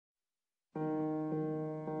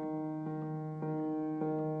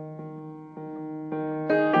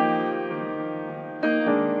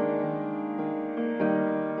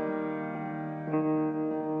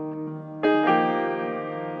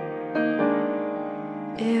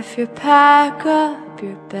If you pack up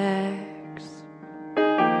your bags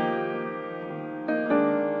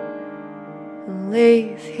and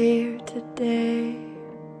leave here today,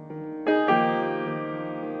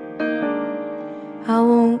 I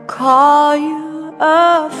won't call you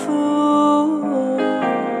a fool,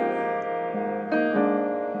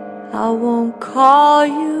 I won't call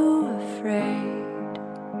you afraid.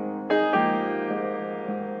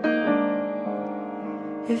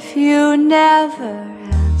 If you never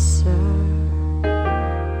answer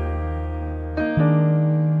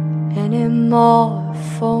any more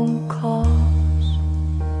phone calls,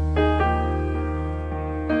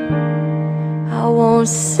 I won't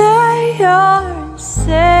say you're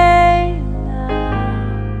insane now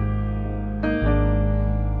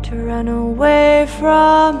to run away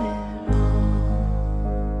from it all.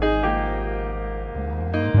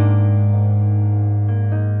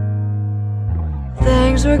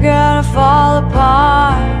 Things were gonna fall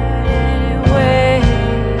apart anyway.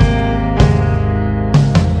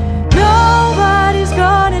 Nobody's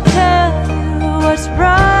gonna tell you what's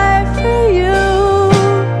right for you,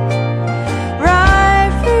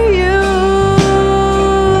 right for you.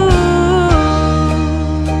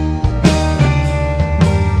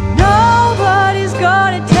 Nobody's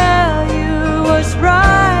gonna tell you what's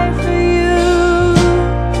right for you,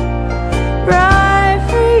 right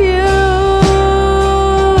for you.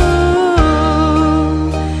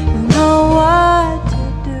 You know what to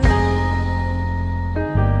do.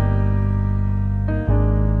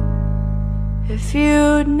 If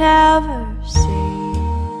you'd never seen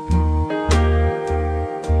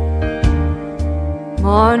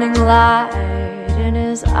morning light in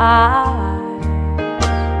his eyes,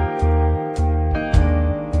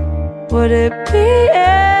 would it be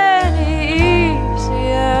any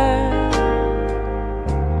easier?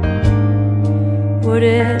 Would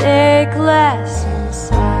it ache less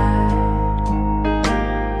inside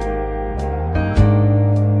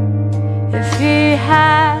if he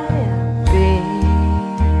hadn't been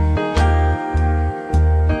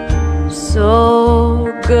so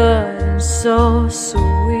good and so sweet?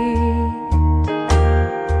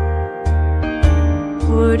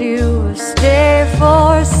 Would you stay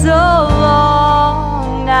for so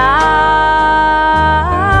long now?